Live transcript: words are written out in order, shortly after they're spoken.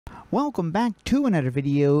Welcome back to another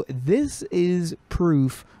video. This is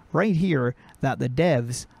proof right here that the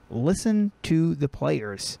devs listen to the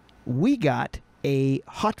players. We got a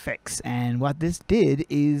hotfix, and what this did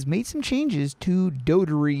is made some changes to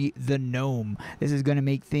Doddery the Gnome. This is going to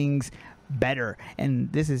make things better,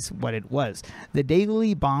 and this is what it was. The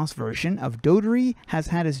daily boss version of Doddery has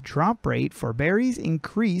had its drop rate for berries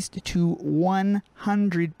increased to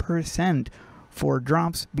 100% for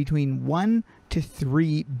drops between 1 to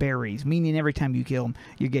 3 berries, meaning every time you kill them,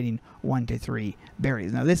 you're getting 1 to 3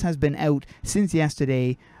 berries. Now, this has been out since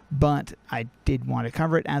yesterday, but I did want to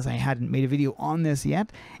cover it as I hadn't made a video on this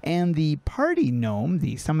yet. And the party gnome,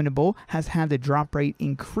 the summonable, has had the drop rate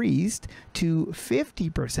increased to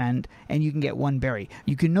 50%, and you can get 1 berry.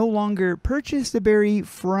 You can no longer purchase the berry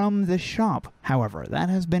from the shop, however. That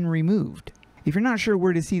has been removed. If you're not sure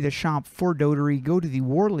where to see the shop for Doddery, go to the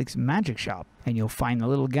Warlick's Magic Shop, and you'll find the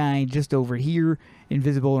little guy just over here.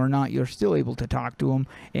 Invisible or not, you're still able to talk to him,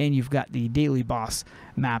 and you've got the daily boss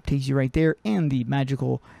map, takes you right there, and the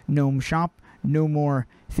magical gnome shop. No more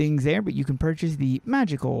things there, but you can purchase the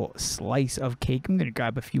magical slice of cake. I'm going to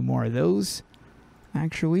grab a few more of those,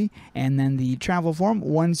 actually. And then the travel form,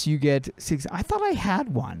 once you get 6... I thought I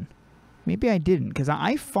had one. Maybe I didn't, because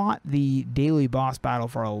I fought the daily boss battle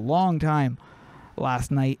for a long time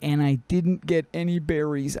last night, and I didn't get any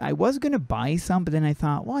berries. I was going to buy some, but then I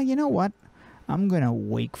thought, well, you know what? I'm going to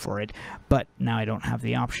wait for it. But now I don't have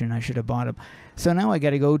the option. I should have bought them. So now I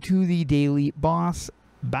got to go to the daily boss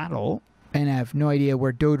battle, and I have no idea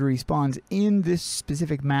where Doddery spawns in this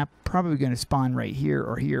specific map. Probably going to spawn right here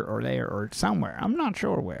or there or somewhere. I'm not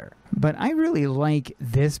sure where. But I really like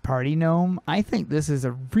this party gnome. I think this is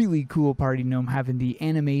a really cool party gnome, having the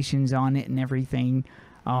animations on it and everything.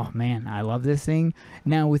 Oh man, I love this thing.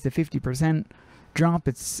 Now with the 50% drop,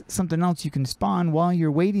 it's something else you can spawn while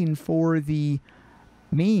you're waiting for the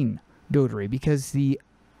main Doddery, because the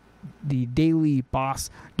daily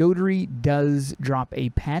boss Doddery does drop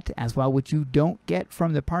a pet as well, which you don't get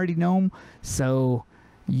from the party gnome, so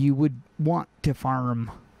you would want to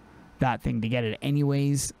farm that thing to get it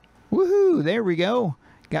anyways. Woohoo, there we go.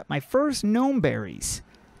 Got my first gnome berries,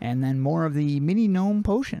 and then more of the mini gnome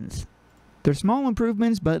potions. They're small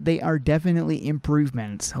improvements, but they are definitely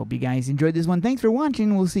improvements. Hope you guys enjoyed this one. Thanks for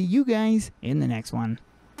watching. We'll see you guys in the next one.